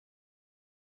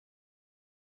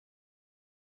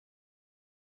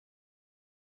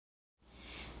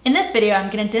In this video,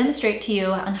 I'm going to demonstrate to you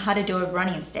on how to do a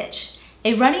running stitch.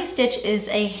 A running stitch is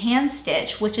a hand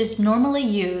stitch which is normally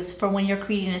used for when you're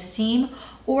creating a seam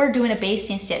or doing a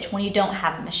basting stitch when you don't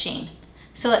have a machine.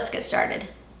 So let's get started.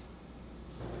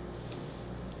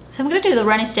 So I'm going to do the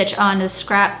running stitch on the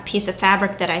scrap piece of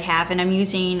fabric that I have, and I'm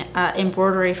using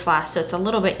embroidery floss, so it's a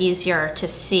little bit easier to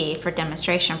see for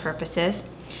demonstration purposes.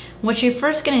 What you're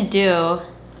first going to do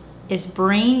is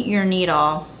bring your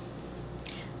needle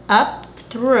up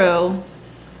through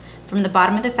from the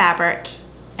bottom of the fabric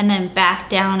and then back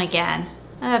down again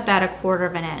about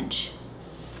 1/4 inch.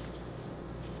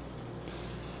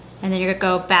 And then you're going to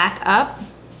go back up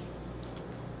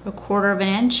 1/4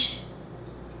 inch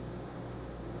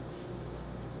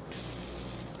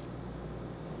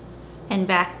and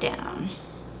back down.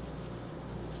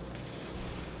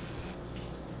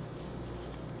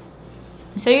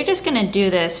 So you're just going to do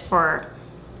this for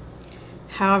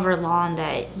however long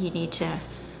that you need to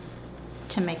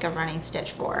make a running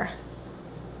stitch for.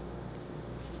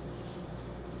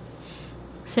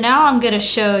 So now I'm going to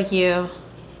show you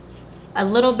a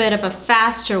little bit of a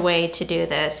faster way to do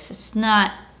this. It's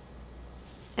not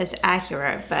as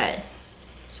accurate, but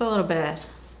it's a little bit of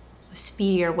a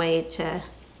speedier way to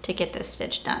get this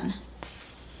stitch done.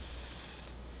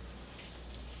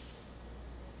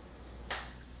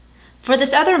 For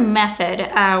this other method,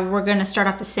 we're going to start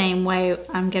off the same way.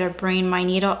 I'm going to bring my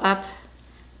needle up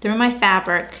through my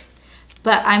fabric,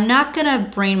 but I'm not going to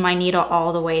bring my needle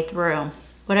all the way through.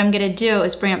 What I'm going to do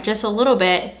is bring up just a little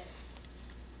bit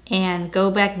and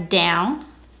go back down,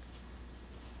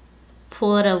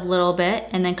 pull it a little bit,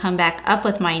 and then come back up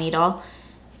with my needle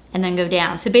and then go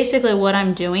down. So basically what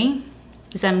I'm doing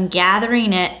is I'm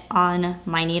gathering it on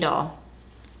my needle.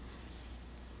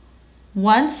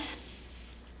 Once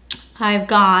I've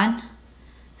gone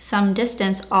some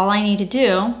distance, all I need to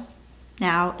do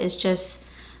now is just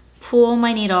pull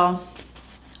my needle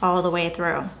all the way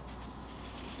through.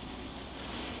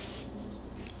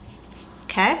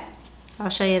 Okay, I'll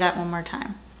show you that one more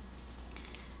time.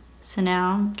 So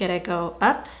now I'm gonna go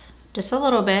up just a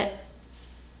little bit,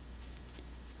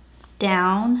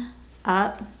 down,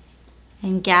 up,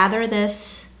 and gather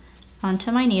this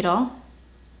onto my needle.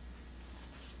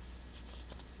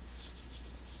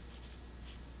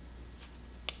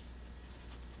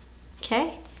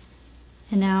 Okay,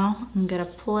 and now I'm going to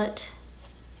pull it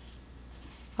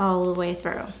all the way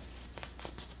through.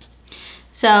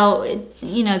 So,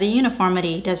 you know, the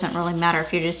uniformity doesn't really matter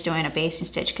if you're just doing a basting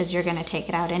stitch because you're going to take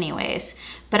it out anyways.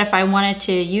 But if I wanted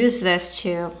to use this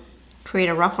to create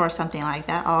a ruffle or something like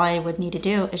that, all I would need to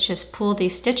do is just pull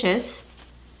these stitches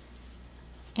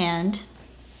and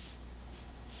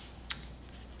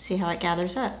see how it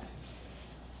gathers up.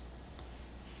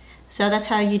 So that's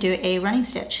how you do a running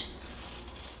stitch.